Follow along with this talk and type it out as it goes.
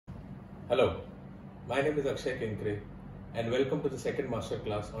Hello, my name is Akshay Kenkre and welcome to the second master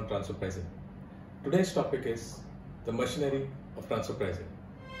class on transfer pricing. Today's topic is the machinery of transfer pricing.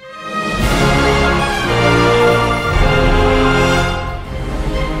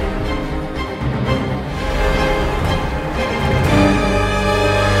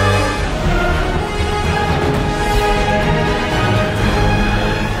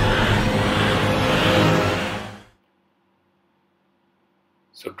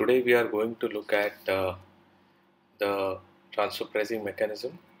 So today we are going to look at the transfer pricing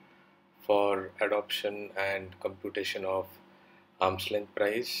mechanism for adoption and computation of arm's length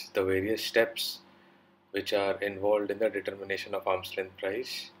price, the various steps which are involved in the determination of arm's length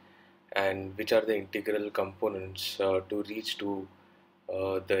price, and which are the integral components to reach to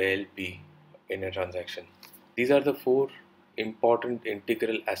the ALP in a transaction. These are the four important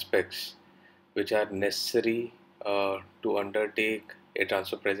integral aspects which are necessary to undertake a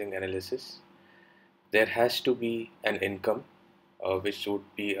transfer pricing analysis. There has to be an income which would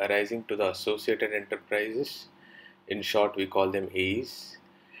be arising to the associated enterprises. In short, we call them AEs,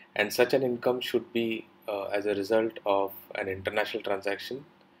 and such an income should be as a result of an international transaction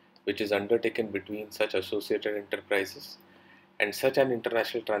which is undertaken between such associated enterprises, and such an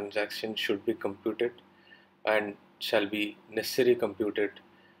international transaction should be computed and shall be necessarily computed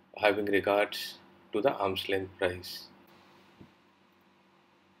having regards to the arm's length price.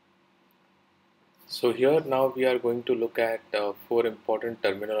 So here now we are going to look at four important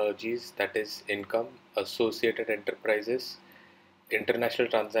terminologies, that is income, associated enterprises, international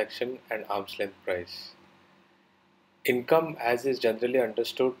transaction, and arm's length price. Income, as is generally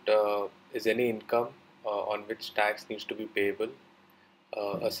understood, is any income on which tax needs to be payable.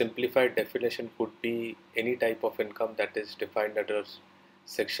 A simplified definition could be any type of income that is defined under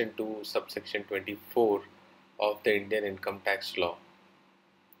Section 2, subsection 24 of the Indian Income Tax Law.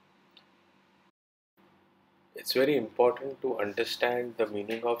 It's very important to understand the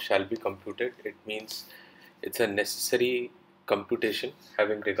meaning of shall be computed. It means it's a necessary computation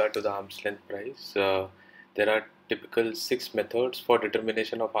having regard to the arm's length price. There are typical 6 methods for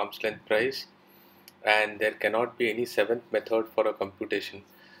determination of arm's length price, and there cannot be any 7th method for a computation.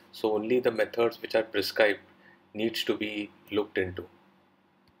 So only the methods which are prescribed needs to be looked into.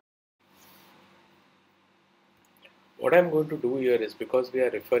 What I'm going to do here is, because we are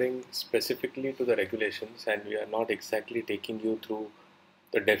referring specifically to the regulations and we are not exactly taking you through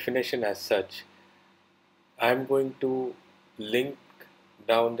the definition as such, I'm going to link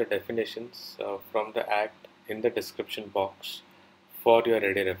down the definitions from the Act in the description box for your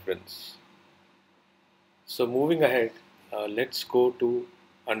ready reference. So moving ahead, let's go to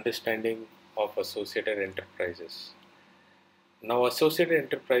understanding of associated enterprises. Now, associated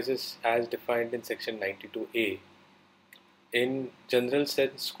enterprises as defined in section 92A in general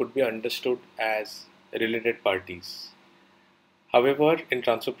sense could be understood as related parties. However, in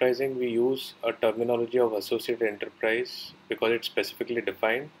transfer pricing we use a terminology of associated enterprise because it's specifically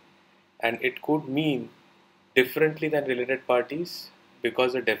defined, and it could mean differently than related parties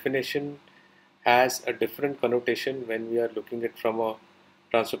because the definition has a different connotation when we are looking at it from a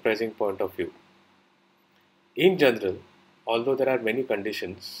transfer pricing point of view. In general, although there are many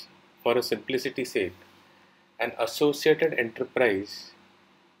conditions, for a simplicity's sake, an associated enterprise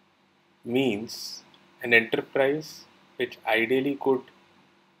means an enterprise which ideally could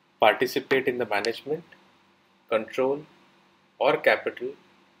participate in the management, control, or capital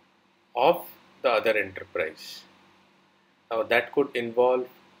of the other enterprise. Now that could involve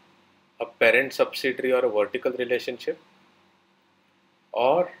a parent subsidiary or a vertical relationship,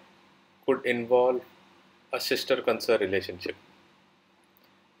 or could involve a sister concern relationship.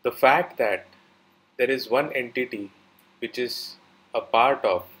 The fact that there is one entity which is a part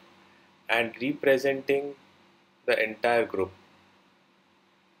of and representing the entire group,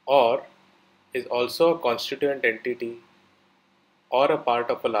 or is also a constituent entity or a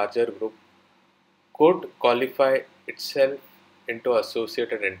part of a larger group, could qualify itself into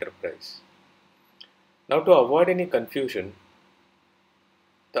associated enterprise. Now, to avoid any confusion,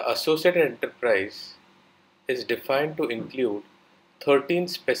 the associated enterprise is defined to include 13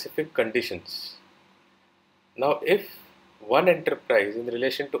 specific conditions. Now, if one enterprise in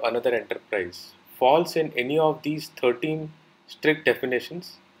relation to another enterprise falls in any of these 13 strict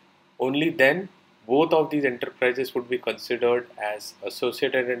definitions, only then both of these enterprises would be considered as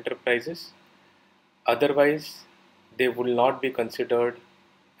associated enterprises. Otherwise, they will not be considered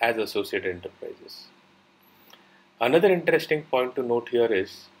as associated enterprises. Another interesting point to note here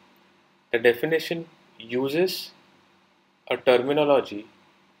is the definition uses a terminology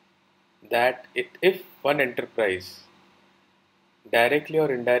that if one enterprise directly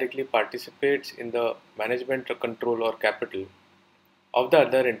or indirectly participates in the management or control or capital of the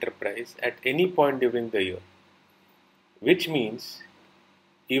other enterprise at any point during the year, which means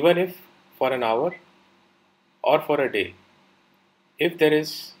even if for an hour or for a day, if there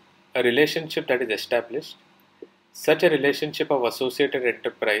is a relationship that is established, such a relationship of associated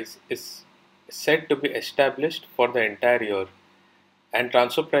enterprise is said to be established for the entire year, and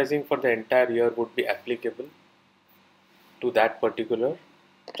transfer pricing for the entire year would be applicable to that particular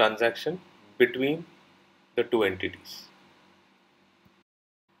transaction between the two entities.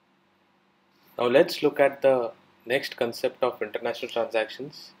 Now let's look at the next concept of international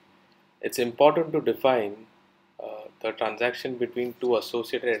transactions. It's important to define the transaction between two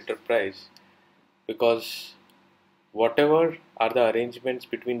associated enterprise, because whatever are the arrangements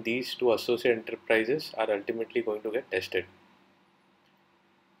between these two associated enterprises are ultimately going to get tested.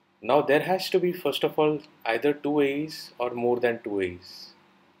 Now there has to be, first of all, either two AEs or more than two AEs,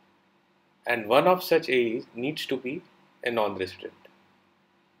 and one of such AEs needs to be a non-resident.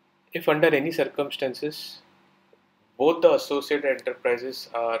 If under any circumstances both the associated enterprises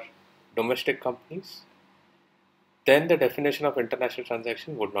are domestic companies, then the definition of international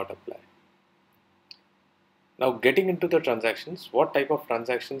transaction would not apply. Now, getting into the transactions, what type of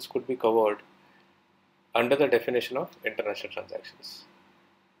transactions could be covered under the definition of international transactions?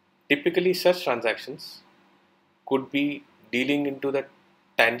 Typically, such transactions could be dealing into the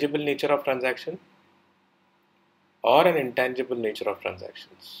tangible nature of transaction or an intangible nature of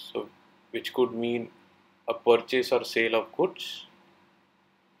transactions. So, which could mean a purchase or sale of goods,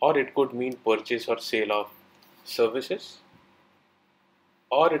 or it could mean purchase or sale of services,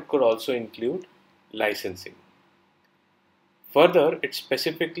 or it could also include licensing. Further, it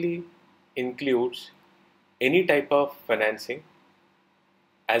specifically includes any type of financing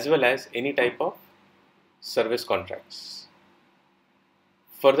as well as any type of service contracts.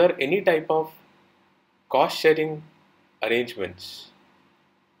 Further, any type of cost sharing arrangements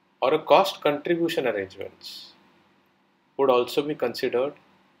or a cost contribution arrangements would also be considered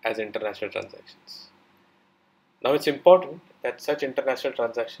as international transactions. Now, it's important that such international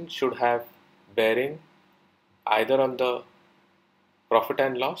transactions should have bearing either on the profit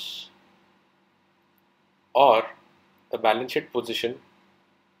and loss or the balance sheet position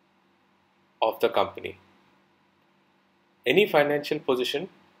of the company. Any financial position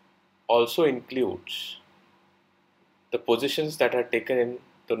also includes the positions that are taken in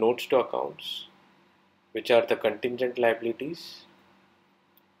the notes to accounts, which are the contingent liabilities,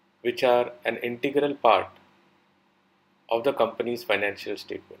 which are an integral part of the company's financial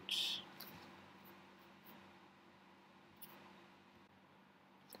statements.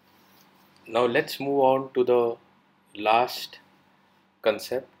 Now let's move on to the last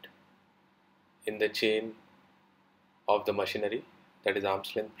concept in the chain of the machinery, that is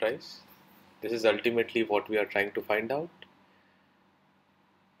arm's length price. This is ultimately what we are trying to find out,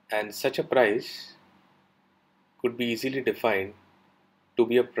 and such a price could be easily defined to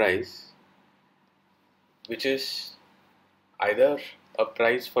be a price which is either a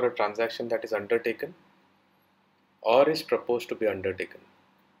price for a transaction that is undertaken or is proposed to be undertaken.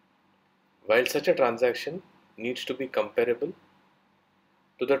 While such a transaction needs to be comparable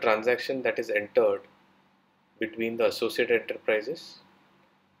to the transaction that is entered between the associated enterprises,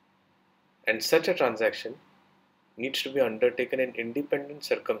 and such a transaction needs to be undertaken in independent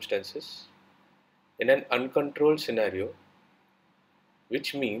circumstances in an uncontrolled scenario,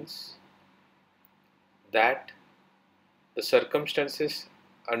 which means that the circumstances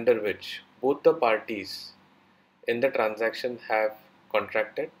under which both the parties in the transaction have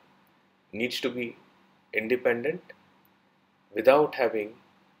contracted needs to be independent without having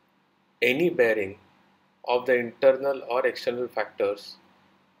any bearing of the internal or external factors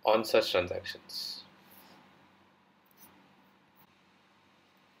on such transactions.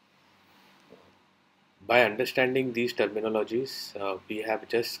 By understanding these terminologies, we have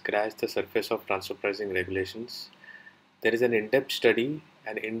just scratched the surface of transfer pricing regulations. There is an in-depth study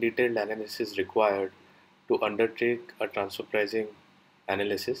and in-detailed analysis required to undertake a transfer pricing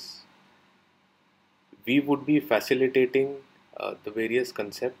analysis. We would be facilitating the various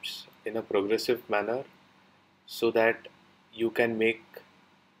concepts in a progressive manner so that you can make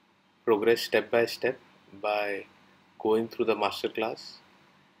progress step by step by going through the masterclass,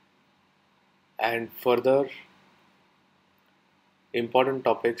 and further important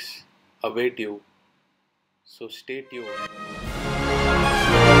topics await you, so stay tuned.